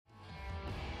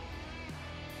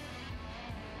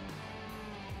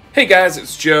Hey guys,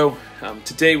 it's Joe.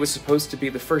 Today was supposed to be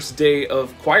the first day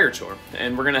of choir tour,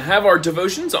 and we're going to have our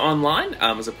devotions online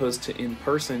as opposed to in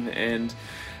person. And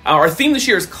our theme this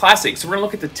year is classic, so we're going to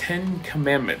look at the 10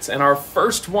 Commandments. And our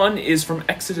first one is from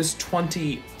Exodus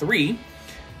 23.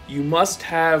 You must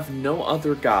have no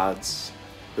other gods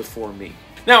before me.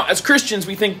 Now, as Christians,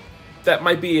 we think that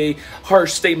might be a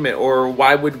harsh statement, or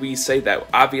why would we say that?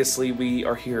 Obviously, we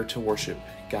are here to worship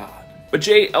God. But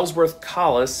J. Ellsworth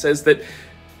Collis says that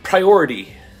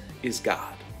priority is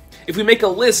God. If we make a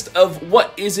list of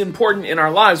what is important in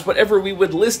our lives, whatever we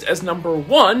would list as number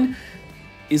one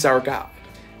is our God.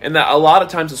 And that a lot of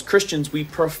times as Christians, we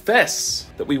profess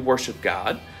that we worship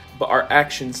God, but our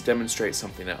actions demonstrate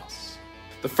something else.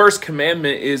 The first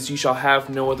commandment is, you shall have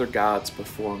no other gods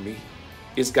before me.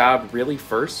 Is God really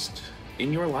first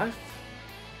in your life?